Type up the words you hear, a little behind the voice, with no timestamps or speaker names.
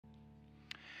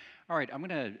All right, I'm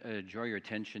going to draw your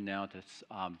attention now to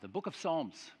the book of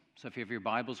Psalms. So if you have your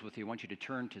Bibles with you, I want you to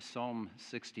turn to Psalm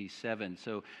 67.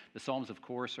 So the Psalms, of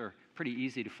course, are pretty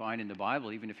easy to find in the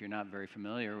Bible, even if you're not very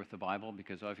familiar with the Bible,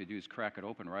 because all you do is crack it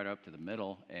open right up to the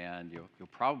middle, and you'll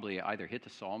probably either hit the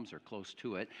Psalms or close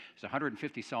to it. There's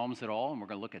 150 Psalms in all, and we're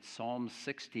going to look at Psalm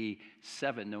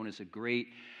 67, known as a great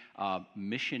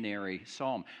missionary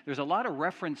psalm. There's a lot of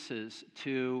references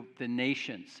to the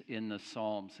nations in the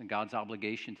Psalms and God's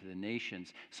obligation to the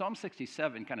nations. Psalm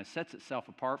 67 kind of sets itself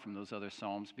apart from those other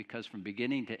Psalms because from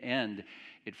beginning to end,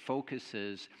 it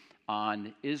focuses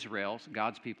on Israel's,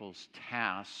 God's people's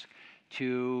task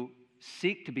to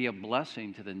seek to be a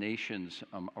blessing to the nations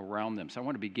around them. So I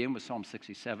want to begin with Psalm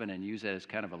 67 and use that as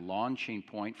kind of a launching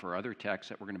point for other texts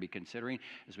that we're going to be considering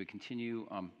as we continue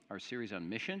our series on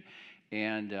mission.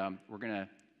 And we're going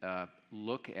to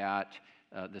look at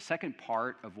the second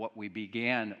part of what we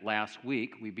began last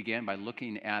week. We began by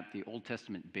looking at the Old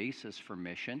Testament basis for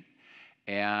mission.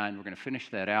 And we're going to finish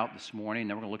that out this morning.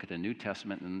 Then we're going to look at the New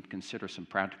Testament and consider some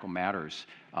practical matters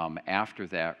after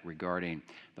that regarding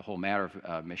the whole matter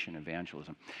of mission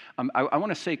evangelism. I want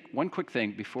to say one quick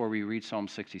thing before we read Psalm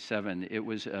 67. It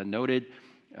was noted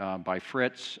by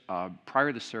Fritz prior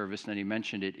to the service, and then he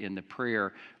mentioned it in the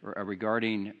prayer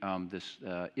regarding this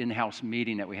in-house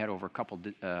meeting that we had over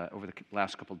the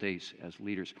last couple days as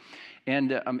leaders.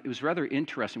 And it was rather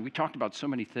interesting. We talked about so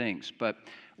many things, but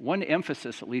one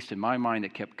emphasis, at least in my mind,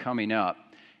 that kept coming up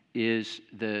is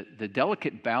the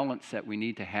delicate balance that we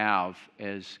need to have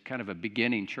as kind of a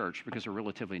beginning church, because we're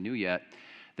relatively new yet,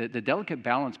 the delicate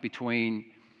balance between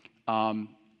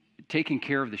taking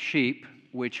care of the sheep,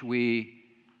 which we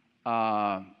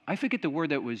I forget the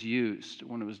word that was used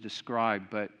when it was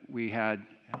described, but we had,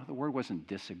 the word wasn't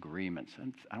disagreements.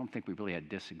 I don't think we really had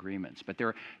disagreements, but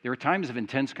there were times of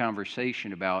intense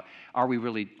conversation about, are we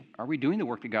doing the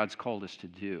work that God's called us to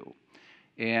do?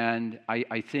 And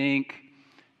I think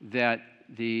that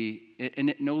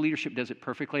and no leadership does it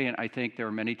perfectly, and I think there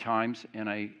are many times, and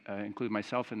I include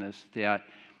myself in this, that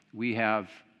we have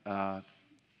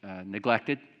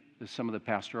neglected some of the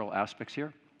pastoral aspects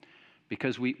here,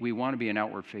 because we want to be an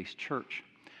outward-faced church.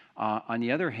 On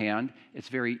the other hand, it's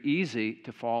very easy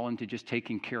to fall into just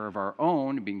taking care of our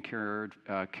own,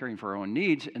 caring for our own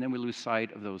needs, and then we lose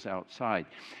sight of those outside.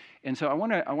 And so I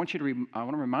want to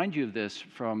remind you of this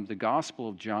from the Gospel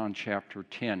of John, chapter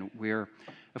 10, where,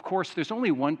 of course, there's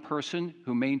only one person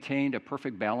who maintained a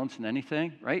perfect balance in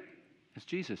anything, right? It's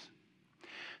Jesus.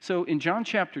 So in John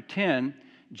chapter 10,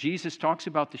 Jesus talks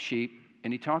about the sheep,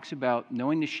 and he talks about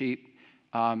knowing the sheep,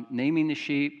 naming the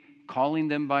sheep, calling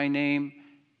them by name,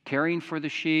 caring for the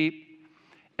sheep.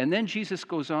 And then Jesus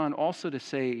goes on also to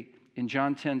say in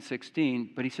John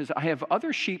 10:16, but he says, I have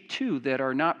other sheep too that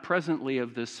are not presently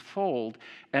of this fold,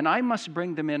 and I must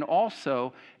bring them in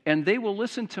also, and they will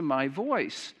listen to my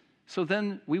voice. So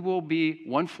then we will be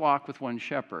one flock with one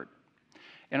shepherd.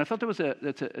 And I thought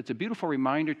it's a beautiful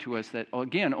reminder to us that,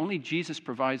 again, only Jesus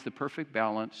provides the perfect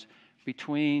balance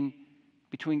between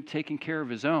taking care of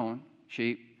his own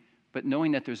sheep, but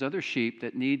knowing that there's other sheep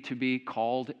that need to be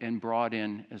called and brought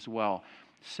in as well.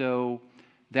 So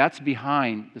that's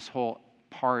behind this whole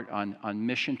part on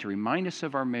mission, to remind us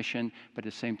of our mission, but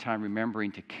at the same time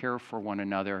remembering to care for one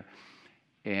another.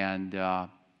 And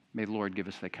may the Lord give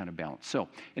us that kind of balance. So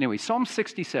anyway, Psalm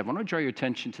 67, I want to draw your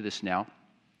attention to this now.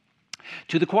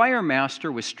 To the choir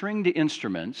master with stringed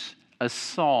instruments, a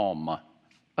psalm,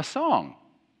 a song.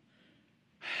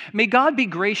 May God be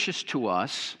gracious to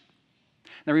us.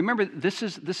 Now remember, this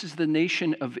is the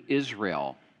nation of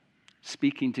Israel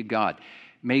speaking to God.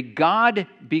 May God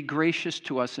be gracious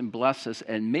to us and bless us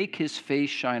and make his face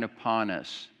shine upon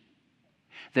us,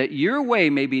 that your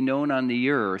way may be known on the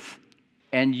earth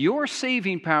and your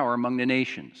saving power among the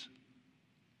nations.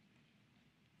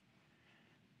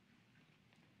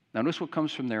 Now notice what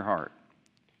comes from their heart.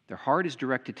 Their heart is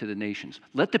directed to the nations.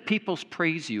 Let the peoples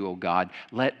praise you, O God.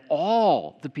 Let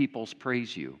all the peoples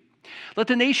praise you. Let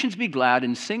the nations be glad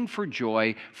and sing for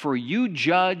joy, for you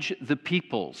judge the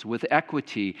peoples with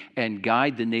equity and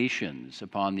guide the nations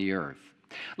upon the earth.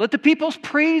 Let the peoples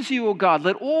praise you, O God.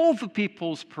 Let all the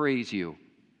peoples praise you.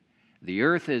 The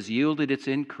earth has yielded its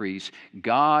increase.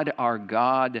 God, our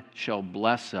God, shall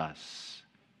bless us.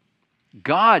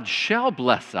 God shall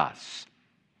bless us.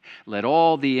 Let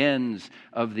all the ends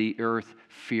of the earth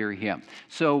fear him.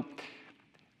 So,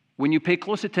 when you pay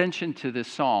close attention to this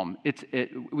psalm,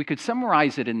 we could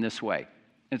summarize it in this way.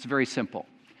 It's very simple.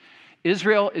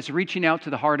 Israel is reaching out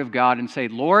to the heart of God and say,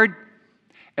 Lord,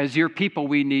 as your people,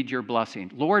 we need your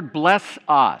blessing. Lord, bless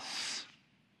us.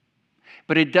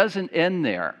 But it doesn't end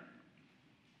there,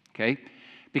 okay?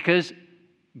 Because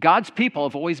God's people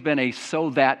have always been a so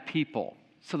that people.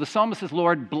 So the psalmist says,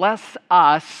 Lord, bless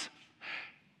us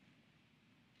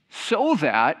so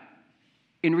that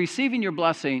in receiving your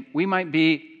blessing, we might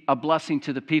be a blessing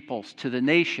to the peoples, to the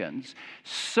nations,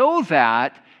 so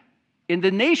that in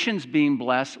the nations being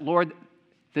blessed, Lord,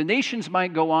 the nations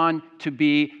might go on to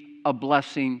be a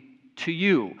blessing to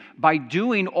you by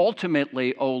doing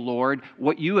ultimately, O Lord,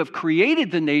 what you have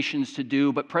created the nations to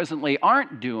do but presently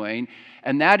aren't doing,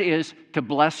 and that is to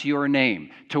bless your name,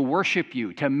 to worship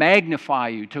you, to magnify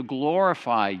you, to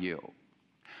glorify you.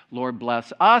 Lord,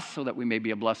 bless us so that we may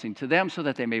be a blessing to them, so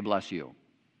that they may bless you.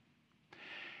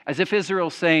 As if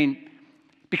Israel's saying,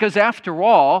 because after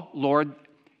all, Lord,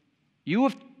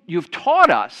 you've taught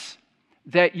us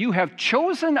that you have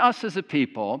chosen us as a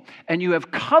people and you have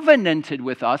covenanted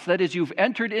with us, that is, you've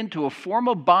entered into a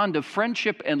formal bond of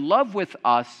friendship and love with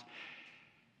us,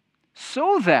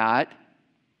 so that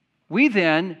we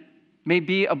then may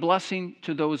be a blessing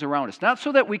to those around us. Not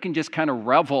so that we can just kind of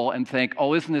revel and think,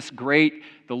 oh, isn't this great?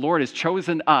 The Lord has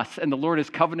chosen us and the Lord has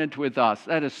covenanted with us.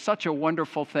 That is such a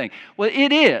wonderful thing. Well,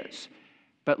 it is.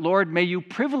 But Lord, may you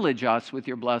privilege us with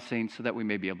your blessing so that we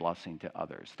may be a blessing to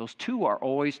others. Those two are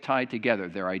always tied together,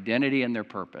 their identity and their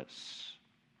purpose.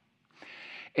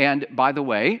 And by the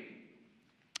way,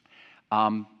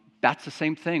 that's the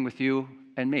same thing with you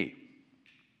and me.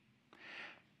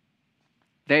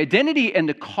 The identity and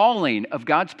the calling of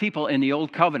God's people in the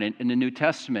Old Covenant in the New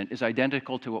Testament is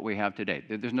identical to what we have today.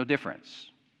 There's no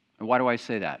difference. And why do I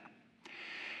say that?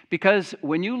 Because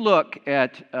when you look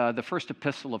at the first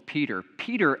epistle of Peter,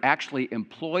 Peter actually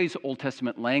employs Old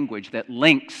Testament language that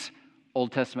links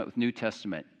Old Testament with New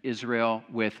Testament, Israel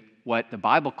with what the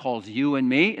Bible calls you and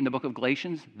me in the book of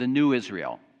Galatians, the new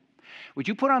Israel. Would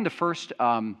you put on the first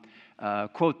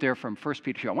quote there from 1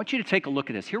 Peter 2? I want you to take a look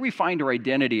at this. Here we find our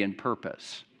identity and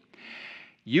purpose.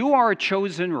 You are a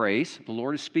chosen race. The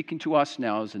Lord is speaking to us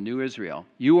now as a new Israel.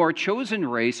 You are a chosen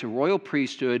race, a royal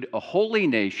priesthood, a holy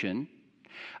nation,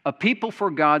 a people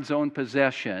for God's own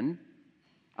possession.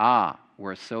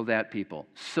 We're so that people.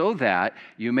 So that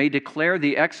you may declare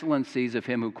the excellencies of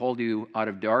him who called you out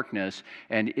of darkness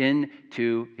and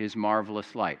into his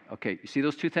marvelous light. Okay, you see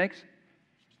those two things?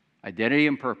 Identity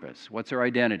and purpose. What's our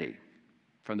identity?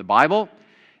 From the Bible,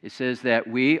 it says that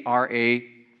we are a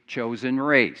chosen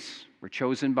race. We're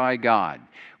chosen by God.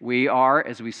 We are,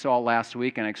 as we saw last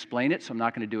week, and I explained it, so I'm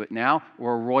not going to do it now,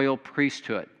 we're a royal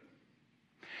priesthood.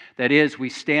 That is, we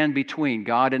stand between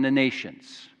God and the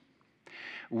nations.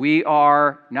 We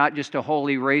are not just a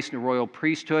holy race and a royal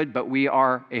priesthood, but we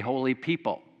are a holy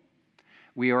people.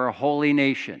 We are a holy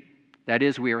nation. That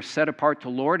is, we are set apart to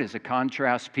the Lord as a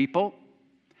contrast people,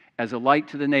 as a light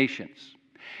to the nations.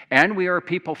 And we are a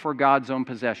people for God's own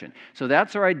possession. So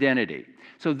that's our identity.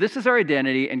 So this is our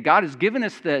identity, and God has given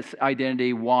us this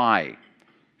identity. Why?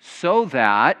 So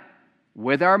that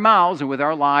with our mouths and with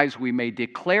our lives, we may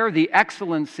declare the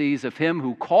excellencies of him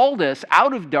who called us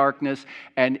out of darkness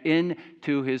and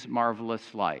into his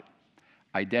marvelous light.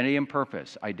 Identity and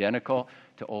purpose, identical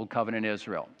to Old Covenant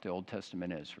Israel, to Old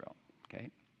Testament Israel. Okay?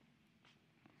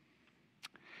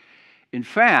 In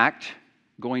fact,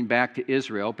 going back to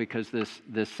Israel, because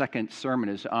this second sermon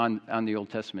is on the Old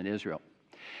Testament Israel.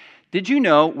 Did you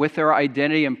know, with our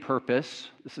identity and purpose,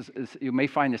 you may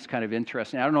find this kind of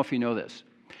interesting. I don't know if you know this.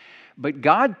 But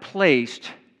God placed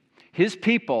his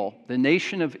people, the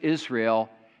nation of Israel,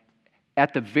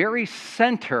 at the very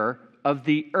center of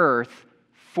the earth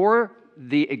for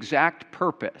the exact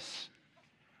purpose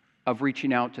of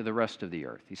reaching out to the rest of the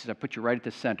earth. He says, I put you right at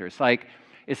the center. It's like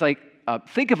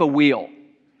think of a wheel.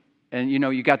 And,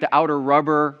 you got the outer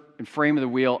rubber and frame of the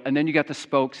wheel, and then you got the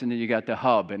spokes, and then you got the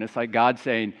hub. And it's like God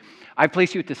saying, I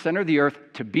place you at the center of the earth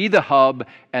to be the hub,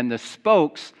 and the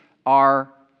spokes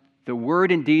are the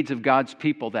word and deeds of God's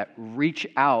people that reach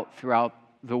out throughout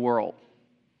the world.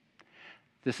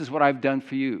 This is what I've done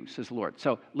for you, says the Lord.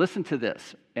 So listen to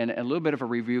this, and a little bit of a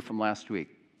review from last week.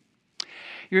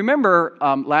 You remember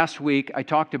last week I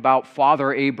talked about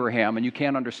Father Abraham, and you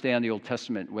can't understand the Old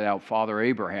Testament without Father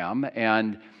Abraham.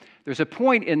 And there's a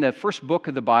point in the first book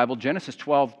of the Bible, Genesis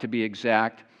 12 to be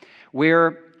exact,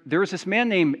 where there was this man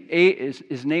named,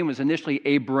 his name was initially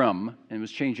Abram, and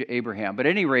was changed to Abraham. But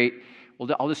at any rate,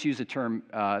 I'll just use the term,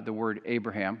 the word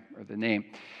Abraham, or the name.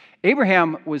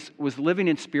 Abraham was living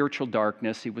in spiritual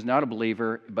darkness. He was not a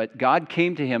believer, but God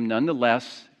came to him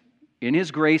nonetheless in his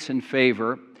grace and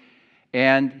favor,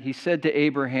 and he said to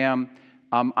Abraham,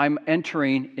 I'm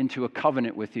entering into a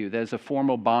covenant with you. There's a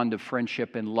formal bond of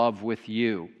friendship and love with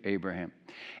you, Abraham.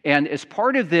 And as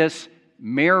part of this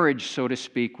marriage, so to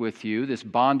speak, with you, this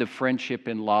bond of friendship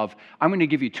and love, I'm going to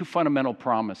give you two fundamental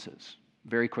promises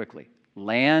very quickly.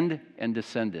 land and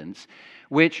descendants,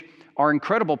 which are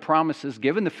incredible promises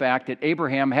given the fact that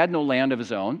Abraham had no land of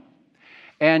his own,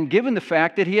 and given the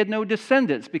fact that he had no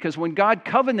descendants. Because when God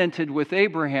covenanted with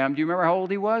Abraham, do you remember how old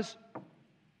he was?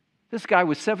 This guy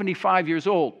was 75 years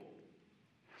old.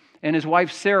 And his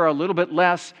wife Sarah a little bit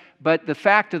less. But the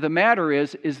fact of the matter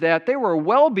is that they were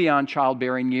well beyond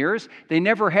childbearing years. They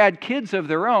never had kids of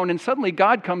their own. And suddenly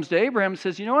God comes to Abraham and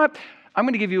says, you know what? I'm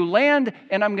going to give you land,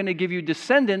 and I'm going to give you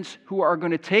descendants who are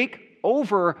going to take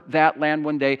over that land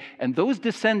one day. And those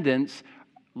descendants,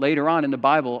 later on in the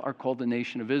Bible, are called the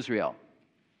nation of Israel.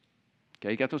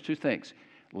 Okay, you got those two things,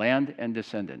 land and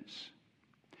descendants.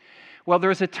 Well,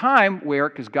 there's a time where,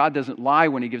 because God doesn't lie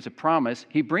when he gives a promise,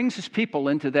 he brings his people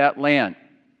into that land.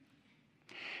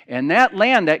 And that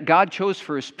land that God chose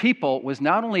for his people was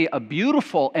not only a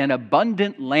beautiful and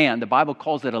abundant land, the Bible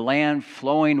calls it a land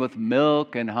flowing with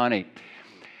milk and honey,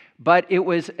 but it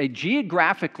was a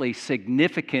geographically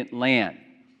significant land.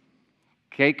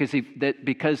 Okay,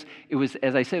 because it was,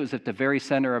 as I said, it was at the very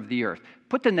center of the earth.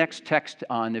 Put the next text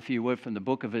on, if you would, from the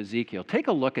book of Ezekiel. Take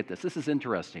a look at this. This is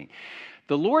interesting.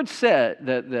 The Lord said,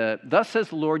 thus says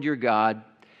the Lord your God,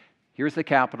 here's the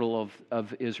capital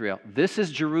of Israel. This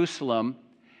is Jerusalem,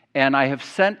 and I have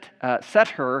set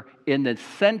her in the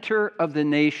center of the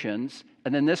nations.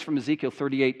 And then this from Ezekiel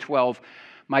 38:12,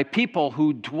 my people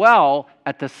who dwell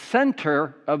at the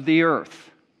center of the earth.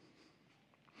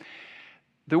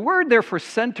 The word there for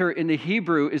center in the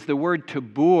Hebrew is the word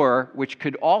tabur, which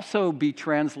could also be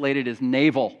translated as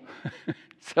navel.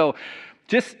 So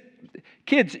just,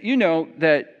 kids, you know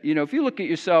that, if you look at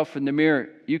yourself in the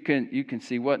mirror, you can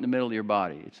see what in the middle of your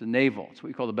body. It's the navel. It's what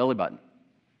we call the belly button.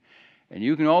 And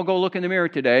you can all go look in the mirror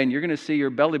today, and you're going to see your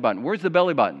belly button. Where's the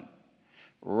belly button?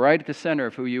 Right at the center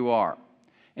of who you are.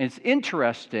 And it's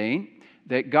interesting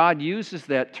that God uses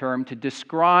that term to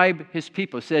describe his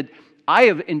people. He said, I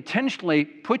have intentionally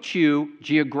put you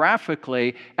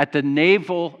geographically at the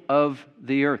navel of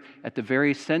the earth, at the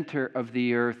very center of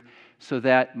the earth, so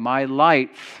that my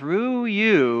light through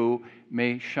you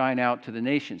may shine out to the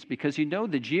nations. Because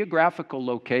the geographical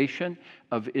location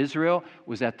of Israel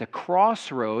was at the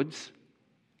crossroads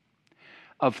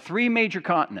of three major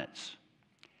continents: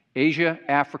 Asia,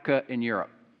 Africa, and Europe.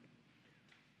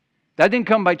 That didn't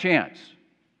come by chance.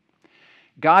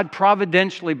 God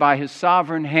providentially, by his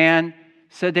sovereign hand,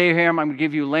 said to Abraham, I'm going to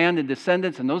give you land and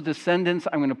descendants, and those descendants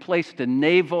I'm going to place at the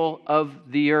navel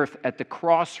of the earth at the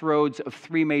crossroads of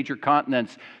three major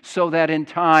continents, so that in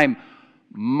time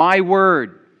my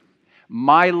word,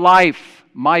 my life,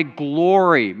 my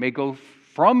glory may go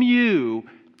from you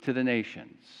to the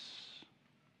nations.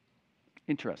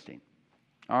 Interesting.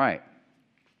 All right.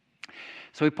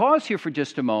 So we pause here for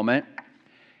just a moment,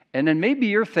 and then maybe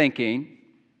you're thinking,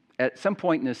 at some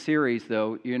point in this series,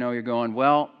 though, you're going,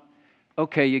 well,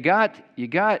 okay, you got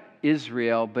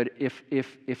Israel, but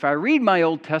if I read my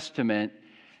Old Testament,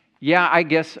 yeah, I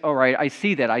guess, all right, I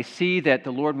see that. I see that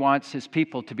the Lord wants his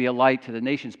people to be a light to the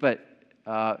nations. But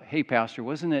hey, Pastor,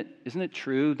 isn't it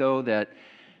true though that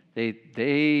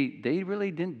they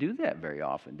really didn't do that very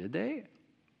often, did they?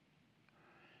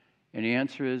 And the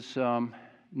answer is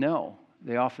no.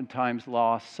 They oftentimes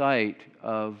lost sight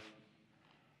of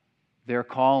their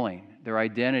calling, their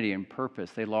identity and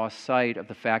purpose. They lost sight of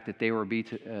the fact that they were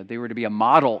to be a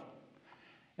model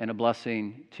and a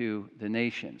blessing to the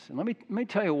nations. And let me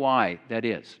tell you why that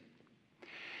is.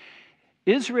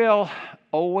 Israel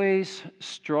always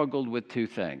struggled with two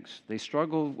things. They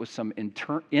struggled with some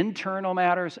internal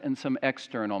matters and some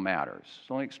external matters.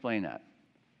 So let me explain that.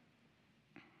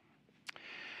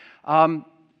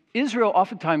 Israel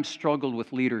oftentimes struggled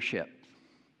with leadership.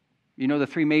 The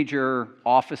three major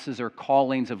offices or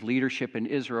callings of leadership in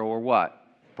Israel were what?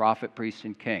 Prophet, priest,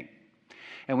 and king.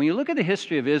 And when you look at the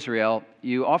history of Israel,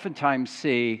 you oftentimes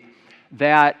see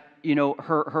that,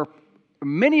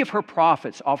 many of her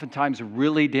prophets oftentimes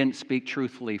really didn't speak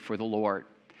truthfully for the Lord.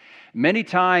 Many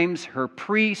times her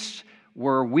priests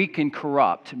were weak and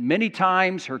corrupt. Many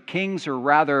times her kings are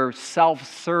rather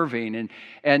self-serving.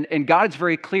 And God's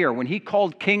very clear. When he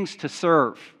called kings to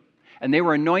serve, and they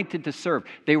were anointed to serve,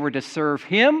 they were to serve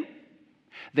him,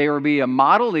 they were to be a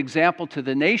model example to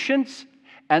the nations,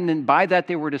 and then by that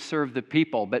they were to serve the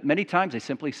people. But many times they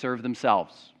simply served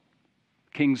themselves.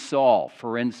 King Saul,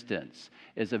 for instance,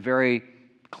 is a very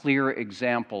clear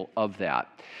example of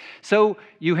that. So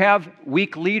you have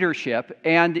weak leadership,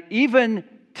 and even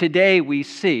today we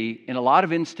see in a lot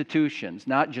of institutions,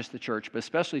 not just the church, but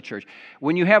especially church,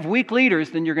 when you have weak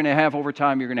leaders, then you're going to have, over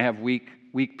time, you're going to have weak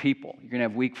people. You're going to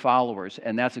have weak followers,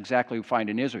 and that's exactly what we find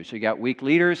in Israel. So you got weak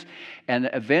leaders, and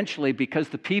eventually, because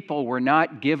the people were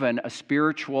not given a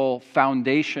spiritual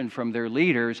foundation from their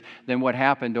leaders, then what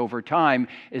happened over time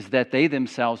is that they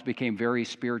themselves became very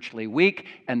spiritually weak,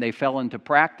 and they fell into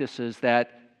practices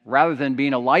that, rather than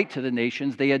being a light to the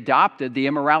nations, they adopted the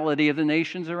immorality of the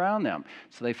nations around them.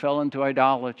 So they fell into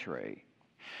idolatry.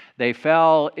 They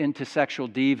fell into sexual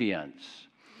deviance.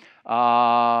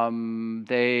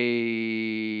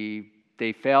 They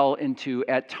fell into,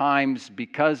 at times,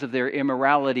 because of their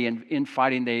immorality and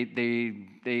infighting, they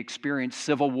experienced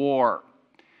civil war.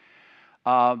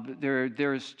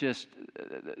 There's just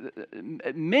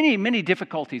many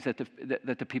difficulties that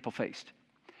the people faced.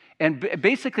 And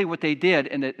basically what they did,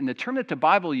 and the term that the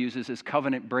Bible uses is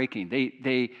covenant breaking.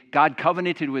 God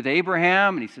covenanted with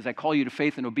Abraham, and he says, I call you to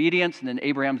faith and obedience. And then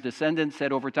Abraham's descendants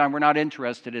said over time, we're not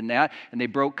interested in that. And they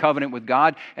broke covenant with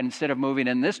God. And instead of moving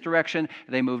in this direction,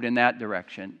 they moved in that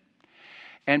direction.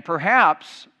 And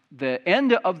perhaps the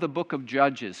end of the book of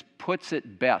Judges puts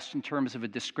it best in terms of a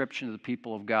description of the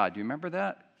people of God. Do you remember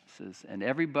that? It says, and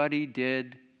everybody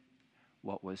did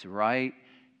what was right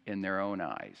in their own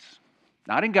eyes.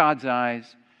 Not in God's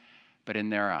eyes, but in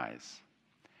their eyes.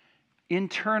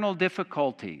 Internal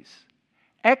difficulties,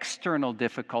 external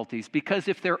difficulties, because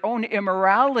if their own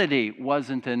immorality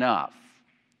wasn't enough,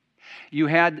 you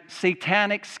had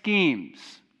satanic schemes,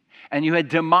 and you had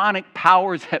demonic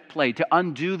powers at play to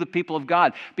undo the people of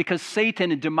God. Because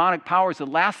Satan and demonic powers, the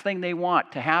last thing they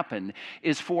want to happen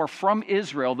is from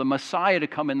Israel, the Messiah to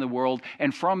come in the world,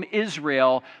 and from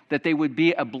Israel, that they would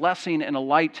be a blessing and a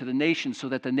light to the nations so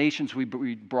that the nations would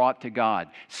be brought to God.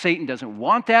 Satan doesn't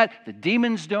want that. The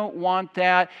demons don't want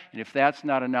that. And if that's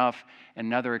not enough,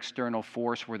 another external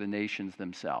force were the nations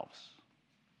themselves.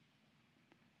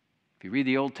 If you read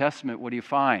the Old Testament, what do you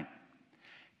find?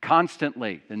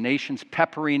 Constantly, the nations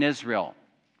peppering Israel.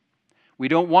 We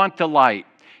don't want the light.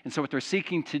 And so what they're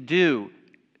seeking to do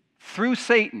through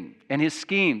Satan and his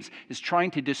schemes is trying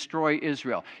to destroy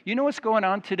Israel. You know what's going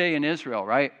on today in Israel,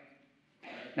 right?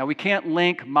 Now, we can't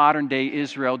link modern-day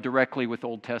Israel directly with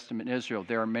Old Testament Israel.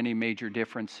 There are many major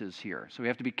differences here, so we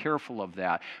have to be careful of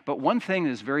that. But one thing that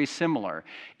is very similar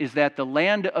is that the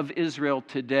land of Israel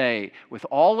today, with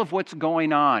all of what's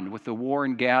going on with the war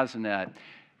in Gaza and that,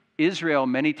 Israel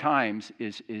many times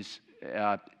is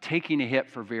taking a hit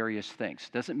for various things.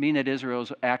 Doesn't mean that Israel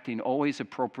is acting always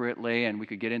appropriately, and we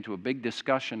could get into a big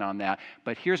discussion on that.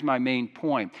 But here's my main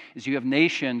point, is you have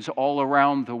nations all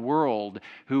around the world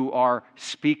who are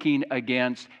speaking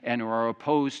against and are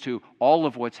opposed to all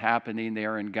of what's happening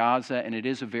there in Gaza, and it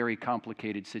is a very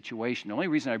complicated situation. The only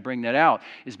reason I bring that out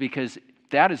is because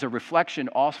that is a reflection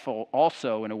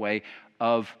also in a way,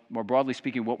 of, more broadly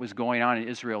speaking, what was going on in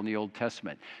Israel in the Old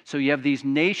Testament. So you have these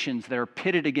nations that are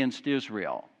pitted against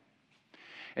Israel.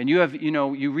 And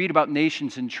you read about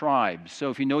nations and tribes. So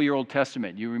if you know your Old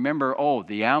Testament, you remember,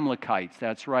 the Amalekites,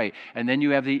 that's right. And then you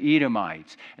have the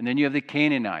Edomites, and then you have the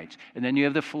Canaanites, and then you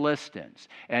have the Philistines,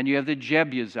 and you have the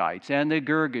Jebusites, and the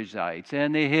Girgashites,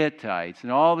 and the Hittites,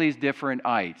 and all these different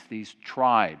ites, these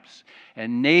tribes,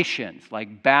 and nations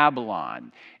like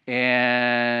Babylon,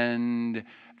 and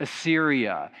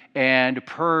Assyria, and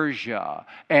Persia,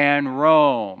 and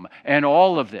Rome, and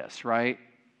all of this, right?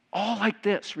 All like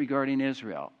this regarding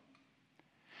Israel.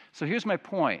 So here's my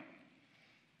point.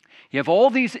 You have all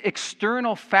these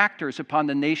external factors upon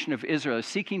the nation of Israel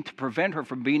seeking to prevent her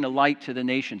from being a light to the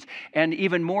nations. And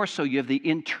even more so, you have the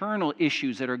internal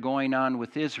issues that are going on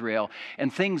with Israel.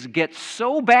 And things get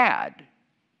so bad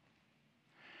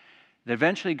that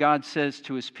eventually God says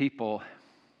to his people,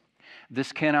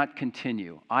 this cannot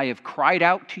continue. I have cried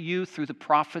out to you through the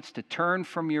prophets to turn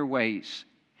from your ways,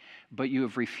 but you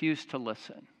have refused to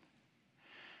listen.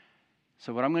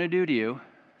 So what I'm going to do to you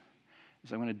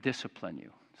is I'm going to discipline you.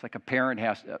 It's like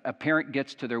a parent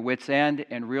gets to their wits' end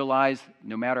and realize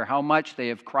no matter how much they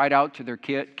have cried out to their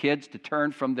kids to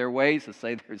turn from their ways, let's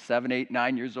say they're 7, 8,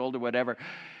 9 years old or whatever,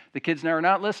 the kids are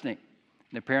not listening.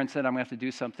 And the parent said, I'm going to have to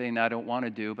do something I don't want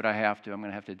to do, but I have to. I'm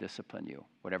going to have to discipline you,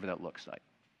 whatever that looks like.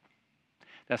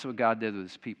 That's what God did with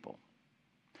his people.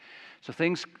 So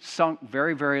things sunk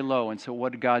very, very low. And so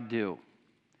what did God do?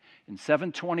 In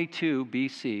 722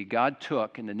 BC, God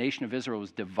took, and the nation of Israel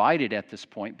was divided at this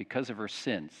point because of her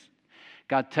sins.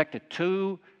 God took the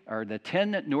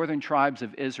 10 northern tribes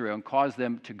of Israel and caused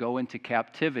them to go into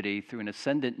captivity through an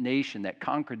ascendant nation that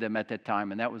conquered them at that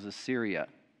time, and that was Assyria.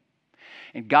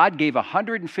 And God gave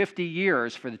 150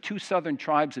 years for the 2 southern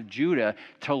tribes of Judah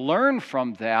to learn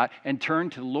from that and turn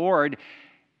to the Lord.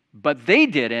 But they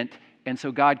didn't, and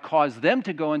so God caused them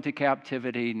to go into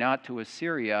captivity, not to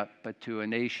Assyria, but to a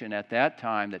nation at that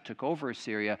time that took over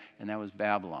Assyria, and that was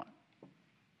Babylon.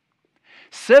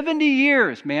 70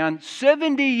 years, man,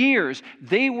 70 years,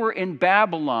 they were in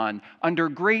Babylon under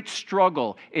great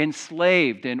struggle,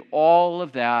 enslaved, and all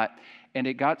of that. And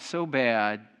it got so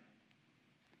bad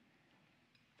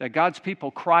that God's people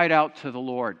cried out to the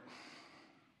Lord.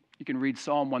 You can read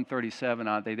Psalm 137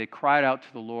 on it. They cried out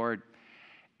to the Lord,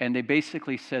 and they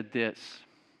basically said this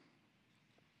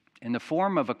in the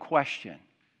form of a question.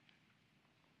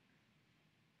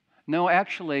 No,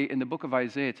 actually, in the book of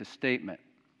Isaiah, it's a statement.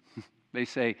 They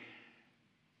say,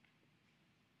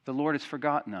 the Lord has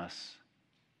forgotten us.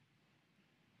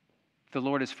 The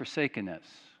Lord has forsaken us.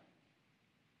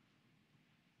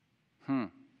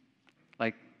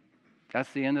 Like, that's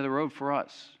the end of the road for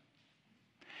us.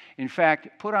 In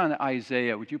fact, put on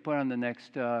Isaiah. Would you put on the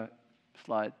next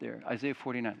slide there? Isaiah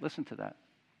 49. Listen to that.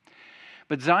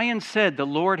 But Zion said, the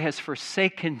Lord has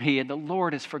forsaken me, and the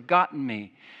Lord has forgotten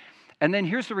me. And then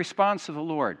here's the response of the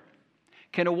Lord.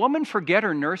 Can a woman forget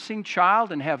her nursing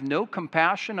child and have no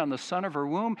compassion on the son of her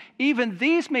womb? Even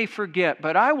these may forget,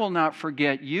 but I will not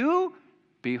forget you.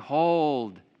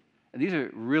 Behold. And these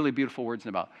are really beautiful words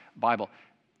in the Bible.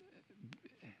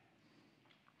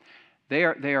 They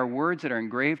are words that are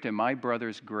engraved in my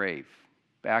brother's grave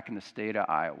back in the state of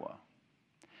Iowa.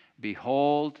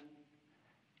 Behold,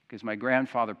 because my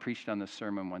grandfather preached on this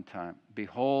sermon one time.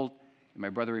 Behold, and my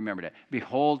brother remembered it.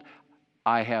 Behold,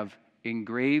 I have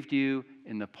engraved you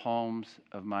in the palms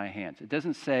of my hands. It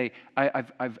doesn't say,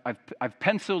 I've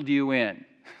penciled you in,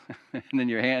 and then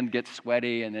your hand gets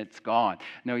sweaty and it's gone.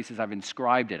 No, he says, I've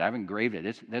inscribed it. I've engraved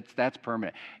it. That's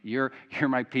permanent. You're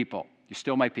my people. You're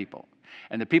still my people.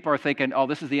 And the people are thinking, oh,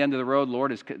 this is the end of the road.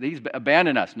 Lord, he's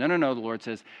abandoned us. No. The Lord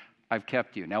says, I've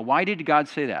kept you. Now, why did God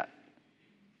say that?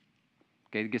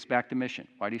 Okay, it gets back to mission.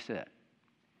 Why did he say that?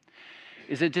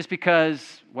 Is it just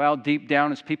because, well, deep down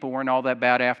his people weren't all that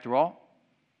bad after all?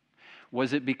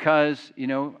 Was it because,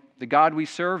 the God we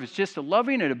serve is just a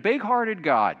loving and a big-hearted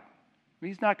God?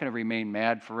 He's not going to remain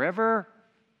mad forever.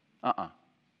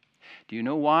 Do you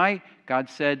know why God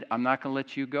said, I'm not going to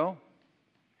let you go?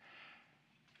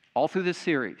 All through this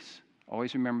series,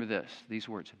 always remember these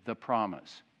words, the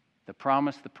promise. The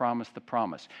promise, the promise, the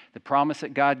promise. The promise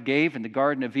that God gave in the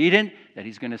Garden of Eden, that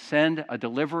he's going to send a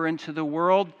deliverer into the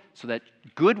world so that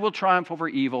good will triumph over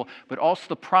evil, but also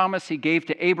the promise he gave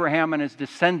to Abraham and his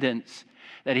descendants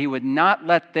that he would not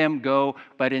let them go,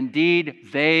 but indeed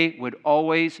they would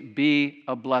always be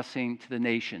a blessing to the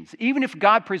nations. Even if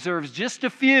God preserves just a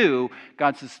few,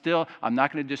 God says still, I'm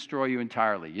not going to destroy you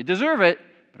entirely. You deserve it,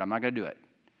 but I'm not going to do it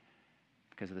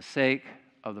because of the sake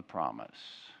of the promise.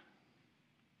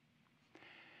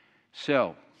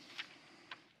 So,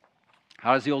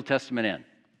 how does the Old Testament end?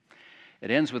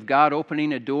 It ends with God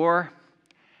opening a door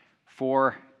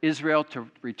for Israel to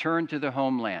return to their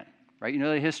homeland. Right? You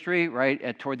know the history,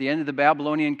 right? Toward the end of the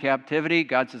Babylonian captivity,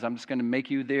 God says, I'm just going to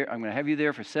make you there. I'm going to have you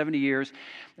there for 70 years.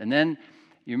 And then,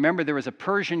 you remember there was a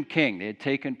Persian king.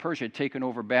 Persia had taken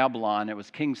over Babylon. It was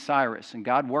King Cyrus. And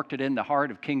God worked it in the heart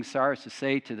of King Cyrus to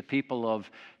say to the people of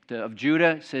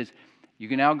Judah, says, you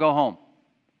can now go home.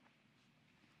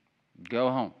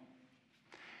 Go home.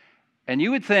 And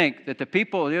you would think that the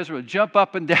people of Israel would jump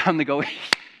up and down and go,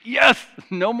 yes,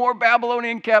 no more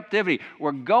Babylonian captivity.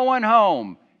 We're going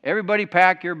home. Everybody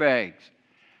pack your bags.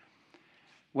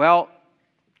 Well,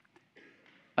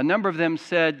 a number of them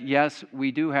said, yes,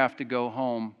 we do have to go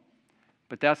home,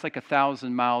 but that's like a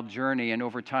 1,000-mile journey, and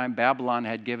over time, Babylon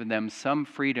had given them some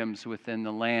freedoms within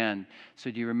the land.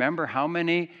 So do you remember how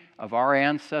many of our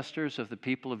ancestors of the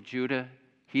people of Judah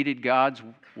heeded God's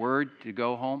word to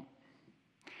go home?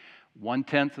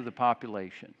 1/10 of the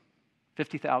population.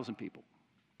 50,000 people,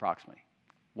 approximately.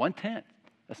 1/10.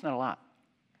 That's not a lot.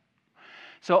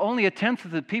 So only 1/10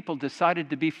 of the people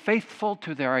decided to be faithful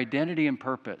to their identity and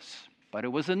purpose. But it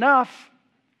was enough.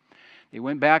 They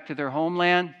went back to their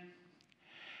homeland,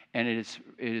 and it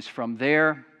is from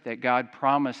there that God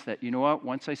promised that, you know what,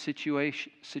 once I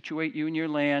situate you in your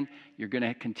land, you're going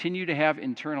to continue to have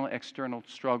internal, external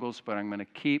struggles, but I'm going to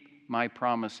keep my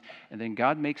promise. And then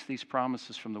God makes these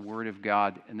promises from the Word of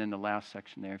God. And then the last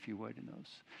section there, if you would, in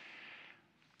those.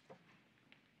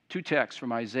 Two texts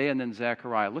from Isaiah and then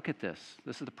Zechariah. Look at this.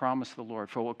 This is the promise of the Lord.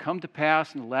 For it will come to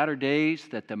pass in the latter days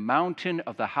that the mountain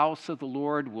of the house of the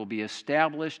Lord will be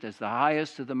established as the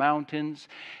highest of the mountains,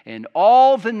 and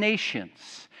all the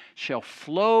nations shall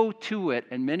flow to it,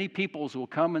 and many peoples will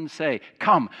come and say,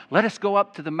 come, let us go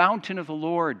up to the mountain of the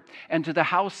Lord and to the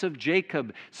house of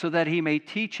Jacob, so that he may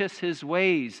teach us his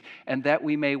ways and that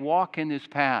we may walk in his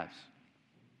paths.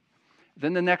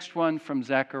 Then the next one from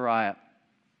Zechariah.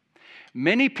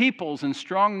 Many peoples and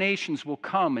strong nations will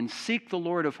come and seek the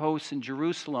Lord of hosts in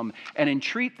Jerusalem and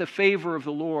entreat the favor of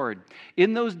the Lord.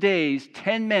 In those days,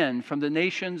 10 men from the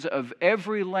nations of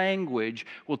every language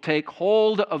will take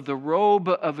hold of the robe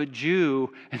of a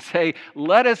Jew and say,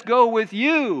 "Let us go with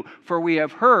you, for we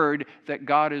have heard that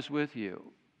God is with you."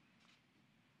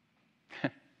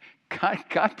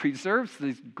 God preserves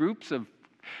these groups of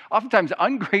oftentimes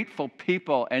ungrateful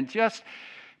people, and just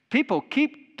people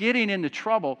keep getting into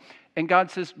trouble. And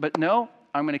God says, but no,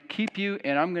 I'm going to keep you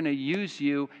and I'm going to use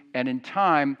you. And in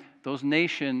time, those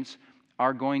nations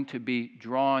are going to be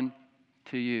drawn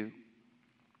to you.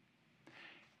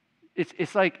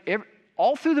 It's like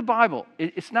all through the Bible,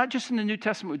 it's not just in the New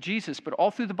Testament with Jesus, but all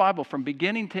through the Bible from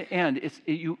beginning to end,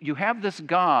 you have this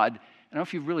God. I don't know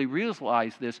if you've really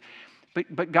realized this,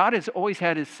 but God has always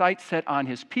had his sights set on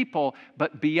his people.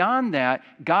 But beyond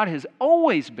that, God has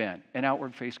always been an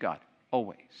outward-faced God.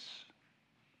 Always.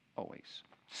 Always.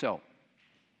 So,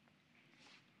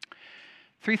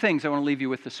 3 things I want to leave you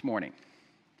with this morning.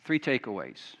 3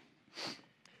 takeaways.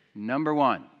 Number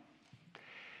 1,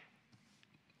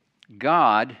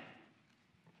 God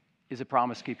is a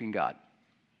promise-keeping God.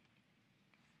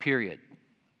 Period.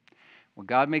 When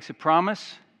God makes a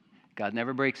promise, God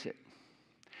never breaks it.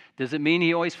 Does it mean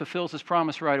he always fulfills his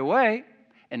promise right away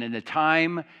and in the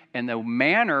time and the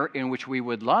manner in which we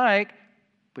would like,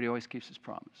 but he always keeps his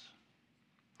promise.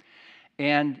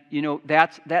 And,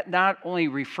 that not only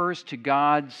refers to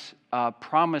God's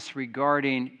promise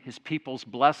regarding his people's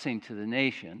blessing to the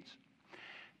nations,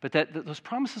 but that those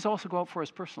promises also go out for us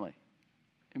personally.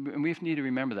 And we need to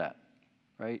remember that,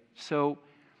 right? So,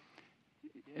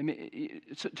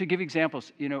 to give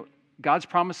examples, God's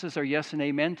promises are yes and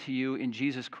amen to you in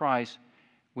Jesus Christ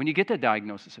when you get the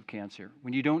diagnosis of cancer,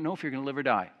 when you don't know if you're going to live or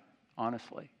die,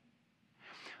 honestly.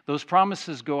 Those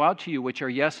promises go out to you, which are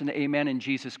yes and amen in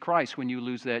Jesus Christ when you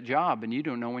lose that job and you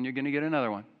don't know when you're going to get another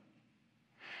one.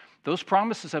 Those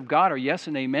promises of God are yes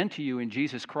and amen to you in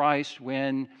Jesus Christ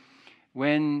when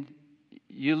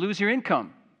you lose your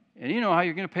income and you know how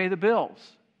you're going to pay the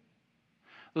bills.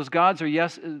 Those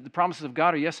the promises of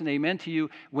God are yes and amen to you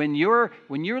when your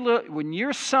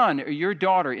son or your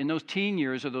daughter in those teen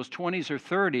years or those 20s or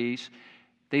 30s,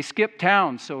 they skip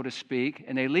town, so to speak,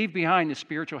 and they leave behind the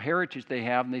spiritual heritage they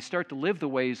have, and they start to live the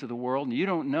ways of the world, and you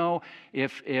don't know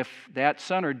if that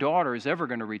son or daughter is ever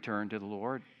going to return to the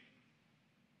Lord.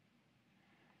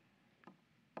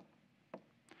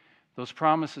 Those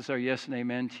promises are yes and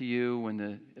amen to you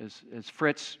when as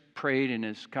Fritz prayed in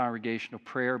his congregational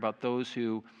prayer about those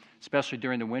who, especially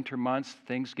during the winter months,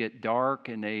 things get dark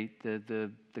and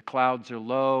the clouds are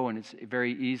low and it's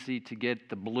very easy to get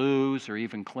the blues or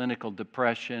even clinical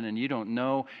depression, and you don't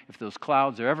know if those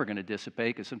clouds are ever going to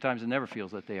dissipate because sometimes it never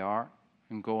feels that they are,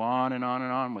 and go on and on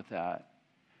and on with that.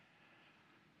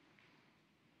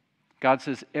 God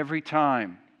says every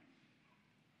time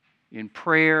in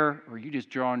prayer, or you just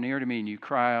draw near to me and you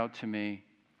cry out to me,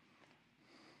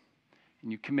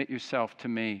 and you commit yourself to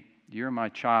me, you're my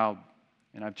child,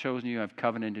 and I've chosen you, I've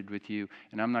covenanted with you,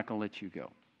 and I'm not going to let you go.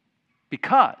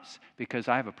 Because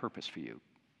I have a purpose for you.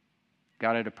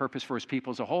 God had a purpose for his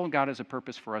people as a whole, and God has a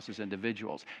purpose for us as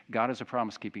individuals. God is a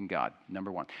promise-keeping God,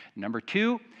 number 1. Number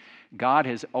 2, God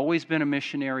has always been a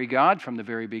missionary God from the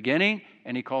very beginning,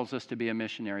 and he calls us to be a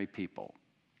missionary people.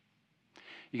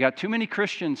 You got too many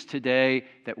Christians today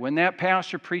that when that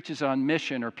pastor preaches on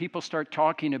mission or people start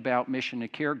talking about mission and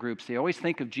care groups, they always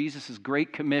think of Jesus'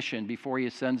 great commission before he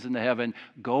ascends into heaven: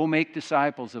 go make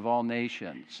disciples of all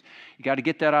nations. You got to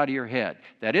get that out of your head.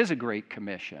 That is a great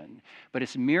commission, but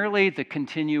it's merely the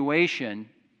continuation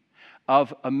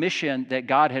of a mission that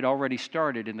God had already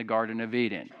started in the Garden of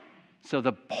Eden. So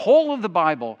the whole of the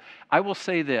Bible, I will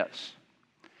say this,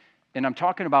 and I'm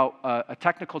talking about a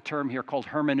technical term here called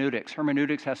hermeneutics.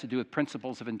 Hermeneutics has to do with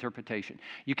principles of interpretation.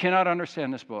 You cannot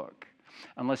understand this book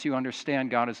unless you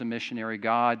understand God as a missionary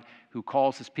God who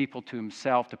calls his people to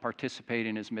himself to participate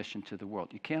in his mission to the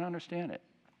world. You can't understand it.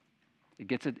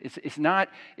 It's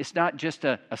not just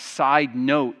a side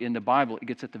note in the Bible. It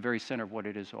gets at the very center of what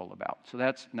it is all about. So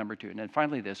that's number 2. And then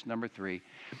finally this, number 3.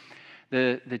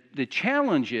 The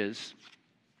challenges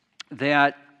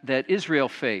that Israel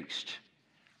faced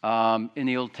in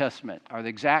the Old Testament are the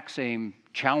exact same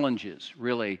challenges,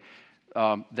 really,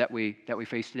 that we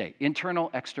face today.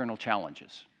 Internal, external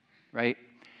challenges, right?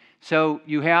 So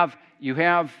you have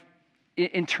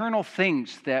internal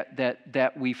things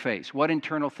that we face. What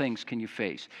internal things can you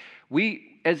face?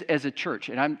 We, as a church,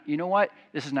 and you know what?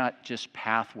 This is not just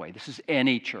Pathway. This is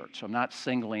any church. So I'm not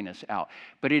singling us out.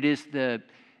 But it is the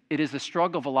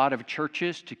struggle of a lot of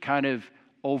churches to kind of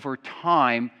over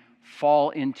time fall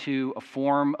into a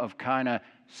form of kind of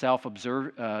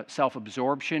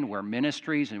self-absorption where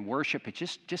ministries and worship,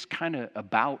 it's just kind of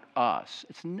about us.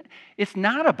 It's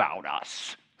not about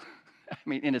us. I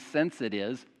mean, in a sense it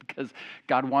is, because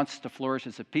God wants to flourish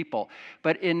as a people.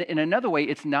 But in another way,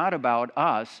 it's not about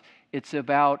us. It's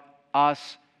about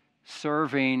us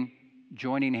serving,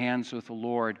 joining hands with the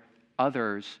Lord,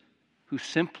 others who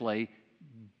simply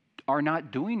are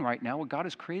not doing right now what God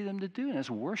has created them to do, and that's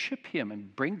worship Him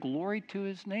and bring glory to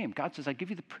His name. God says, I give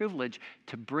you the privilege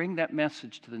to bring that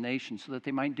message to the nations so that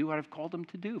they might do what I've called them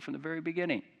to do from the very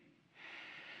beginning.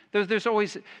 There's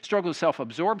always struggle with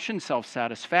self-absorption,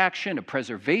 self-satisfaction, a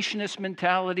preservationist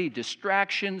mentality,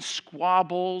 distractions,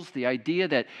 squabbles, the idea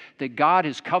that God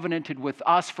has covenanted with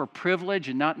us for privilege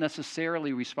and not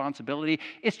necessarily responsibility.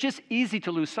 It's just easy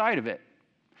to lose sight of it.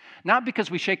 Not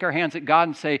because we shake our hands at God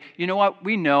and say, you know what,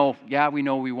 we know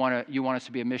you want us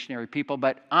to be a missionary people,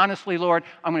 but honestly, Lord,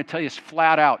 I'm going to tell you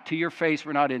flat out, to your face,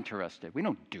 we're not interested. We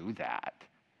don't do that.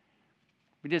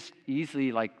 We just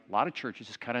easily, like a lot of churches,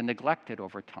 just kind of neglect it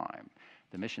over time.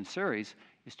 The mission series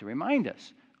is to remind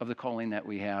us of the calling that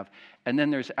we have. And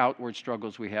then there's outward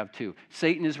struggles we have too.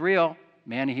 Satan is real.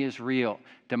 Man, he is real.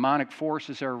 Demonic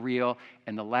forces are real.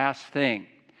 And the last thing,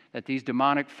 that these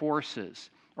demonic forces,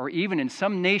 or even in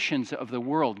some nations of the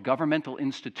world, governmental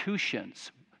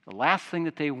institutions, the last thing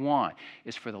that they want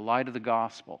is for the light of the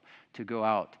gospel to go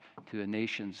out to the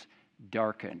nations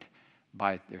darkened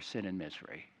by their sin and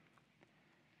misery.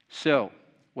 So,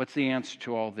 what's the answer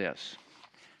to all this?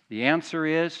 The answer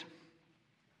is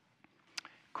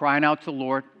crying out to the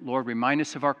Lord. Lord, remind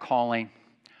us of our calling.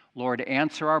 Lord,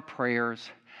 answer our prayers.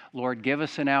 Lord, give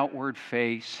us an outward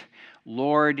face.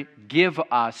 Lord, give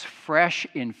us fresh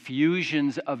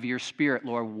infusions of your Spirit.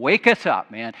 Lord, wake us up,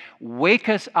 man. Wake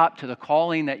us up to the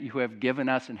calling that you have given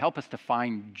us and help us to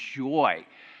find joy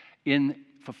in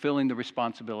fulfilling the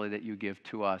responsibility that you give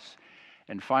to us.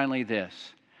 And finally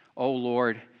this, oh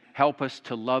Lord, help us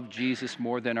to love Jesus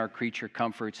more than our creature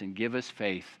comforts and give us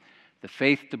faith. The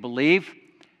faith to believe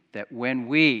that when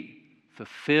we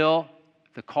fulfill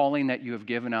the calling that you have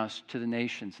given us to the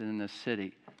nations and in this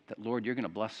city, that, Lord, you're going to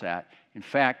bless that. In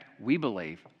fact, we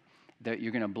believe that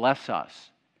you're going to bless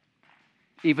us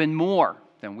even more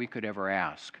than we could ever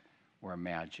ask or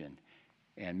imagine.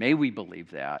 And may we believe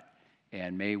that,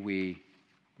 and may we,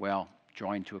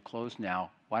 drawing to a close now,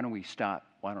 why don't we stop?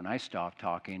 Why don't I stop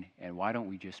talking, and why don't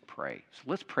we just pray? So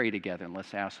let's pray together, and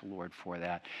let's ask the Lord for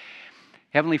that.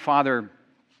 Heavenly Father,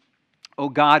 oh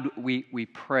God, we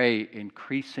pray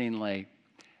increasingly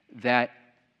that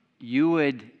you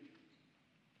would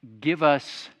give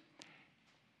us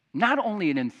not only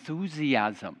an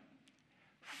enthusiasm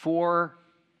for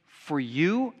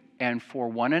you and for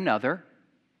one another,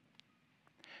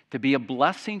 to be a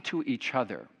blessing to each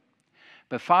other,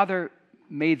 but Father,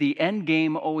 may the end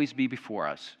game always be before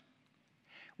us,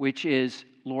 which is,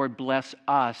 Lord, bless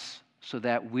us so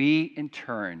that we in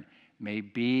turn may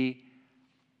be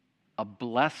a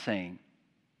blessing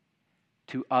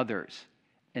to others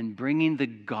in bringing the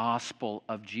gospel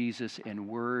of Jesus in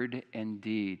word and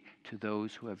deed to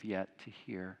those who have yet to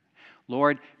hear.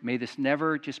 Lord, may this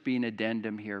never just be an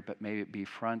addendum here, but may it be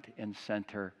front and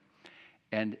center.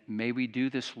 And may we do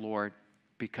this, Lord,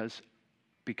 because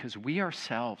we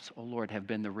ourselves, oh Lord, have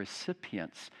been the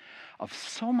recipients of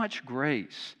so much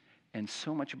grace and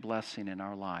so much blessing in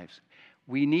our lives.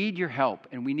 We need your help,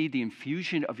 and we need the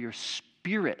infusion of your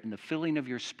Spirit and the filling of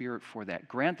your Spirit for that.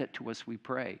 Grant that to us, we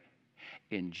pray.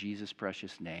 In Jesus'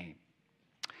 precious name.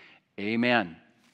 Amen.